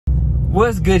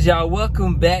What's good, y'all?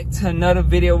 Welcome back to another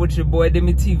video with your boy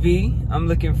Demi TV. I'm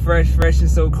looking fresh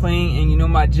and so clean, and you know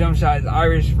my jump shot is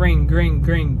Irish Spring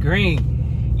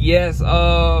green. Yes,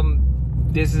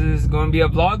 this is gonna be a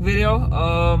vlog video.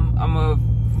 I'm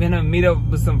gonna meet up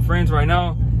with some friends right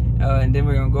now, and then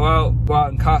we're gonna go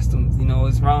out in costumes. You know,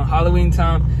 it's around Halloween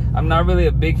time. I'm not really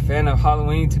a big fan of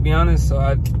Halloween, to be honest, so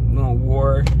I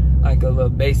wore like a little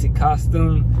basic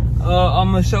costume.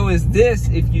 I'm gonna show is this.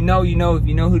 If you know, you know. If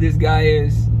you know who this guy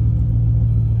is,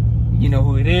 you know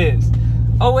who it is.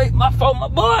 Oh wait, my fault, my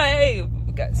boy. Hey,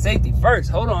 we got safety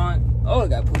first. Hold on. Oh, I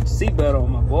gotta put the seatbelt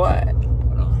on, my boy.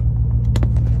 Hold on.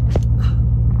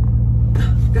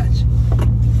 Gotcha.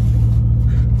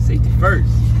 Safety first.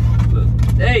 Look,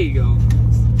 there you go.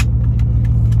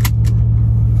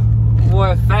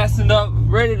 Boy, fastened up,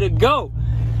 ready to go.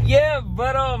 Yeah,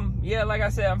 but yeah, like I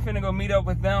said, I'm finna go meet up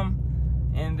with them.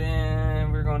 And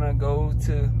then we're gonna go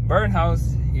to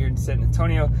BurnHouse here in San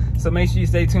Antonio. So make sure you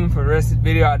stay tuned for the rest of the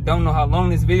video. I don't know how long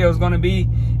this video is gonna be.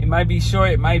 It might be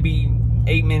short, it might be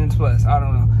 8 minutes plus. I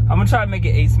don't know. I'm gonna try to make it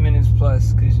 8 minutes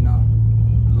plus, cause you know,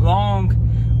 long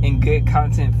and good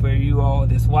content for you all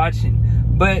that's watching.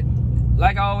 But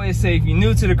like I always say, if you're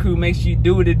new to the crew, make sure you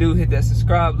do what it do. Hit that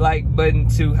subscribe, like button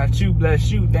to Hachu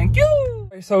bless you. Thank you.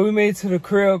 So we made it to the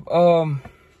crib.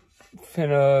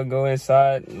 Finna go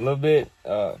inside a little bit.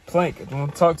 Plank, I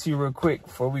want to talk to you real quick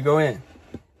before we go in.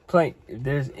 Plank, if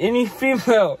there's any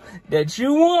female that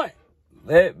you want,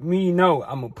 let me know.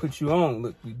 I'm gonna put you on.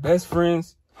 Look, we best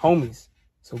friends, homies,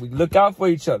 so we look out for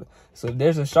each other. So if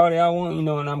there's a shawty I want, you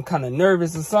know, and I'm kind of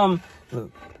nervous or something,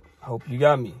 look, I hope you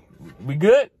got me. We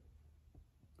good?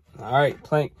 All right,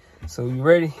 Plank. So you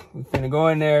ready? We finna go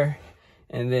in there,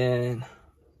 and then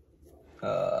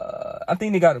I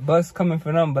think they got a bus coming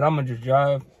for them, but I'm gonna just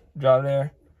drive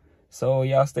there. So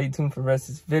y'all stay tuned for the rest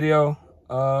of this video.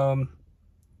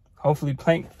 Hopefully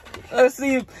Plank, let's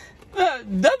see,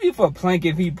 W for Plank.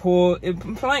 If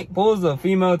Plank pulls a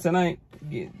female tonight,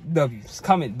 yeah, W, just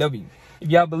comment W. If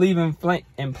y'all believe in Plank,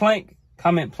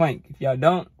 comment Plank. If y'all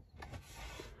don't,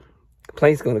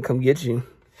 Plank's gonna come get you.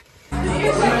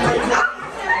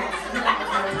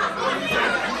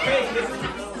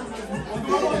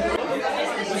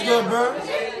 Good, bro. Boy,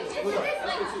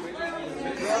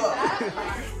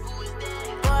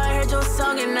 I heard your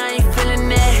song and now you feeling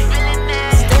it.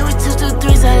 Stay with 2 to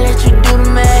 3s, I let you do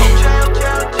the math.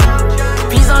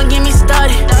 Please don't get me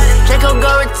started. Draco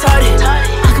go retarded. I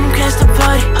come crash the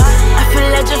party. I feel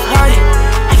like Jeff Hardy.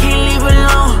 I can't leave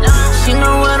alone. She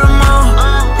know what I'm on.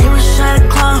 They was trying to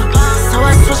clone, so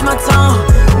I switched my tone.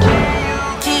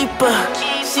 Keeper,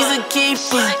 she's a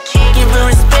keeper. Give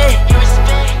her respect.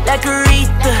 Like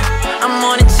Aretha, I'm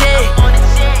on a jet.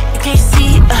 You can't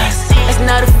see us, it's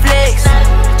not a flex.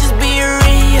 Just be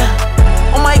real.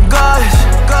 Oh my gosh,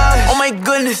 oh my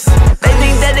goodness. They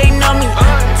think that they know me.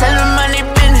 Tell them money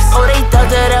business. Oh, they thought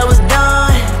that I was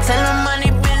done. Tell them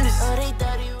money business. Oh, they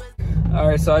thought he was.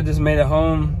 Alright, so I just made it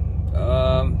home.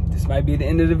 This might be the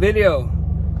end of the video.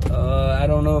 I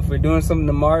don't know if we're doing something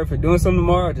tomorrow. If we're doing something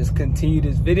tomorrow, I'll just continue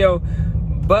this video.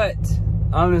 But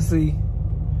honestly,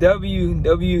 W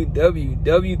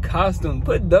costume.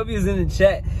 Put W's in the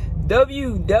chat.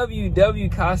 W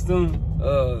costume.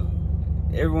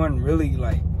 Everyone really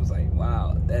was like,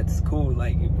 wow, that's cool.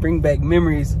 Like, it bring back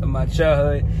memories of my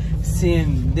childhood.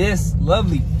 Seeing this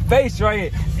lovely face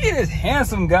right here. See this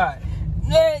handsome guy.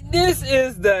 This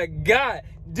is the guy.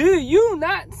 Do you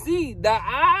not see the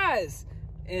eyes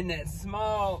in that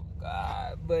small?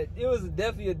 But it was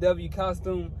definitely a W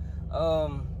costume.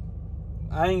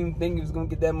 I didn't even think it was gonna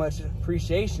get that much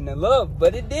appreciation and love,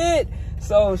 but it did.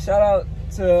 So shout out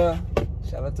to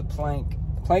Plank.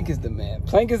 Plank is the man.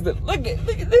 Plank is the look at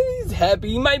he's happy.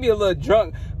 He might be a little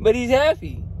drunk, but he's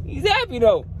happy. He's happy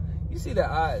though. You see the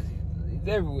eyes, he's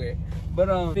everywhere.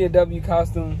 But be a W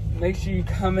costume. Make sure you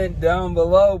comment down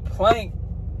below Plank,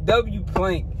 W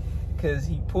Plank, cause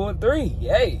he pulled 3.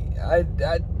 Hey,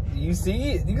 you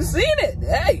see it, you seen it.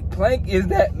 Hey, Plank is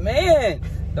that man.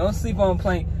 Don't sleep on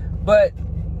Plank. But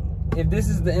if this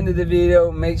is the end of the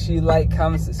video, make sure you like,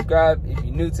 comment, subscribe. If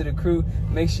you're new to the crew,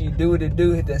 make sure you do what it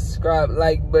do. Hit that subscribe,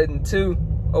 like button too.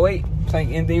 Oh wait,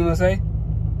 Plank, anything you want to say?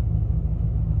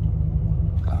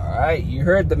 Alright, you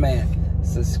heard the man.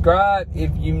 Subscribe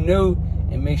if you new,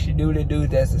 and make sure you do what it do.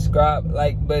 Hit that subscribe,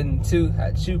 like button too.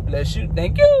 Hachu bless you.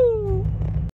 Thank you.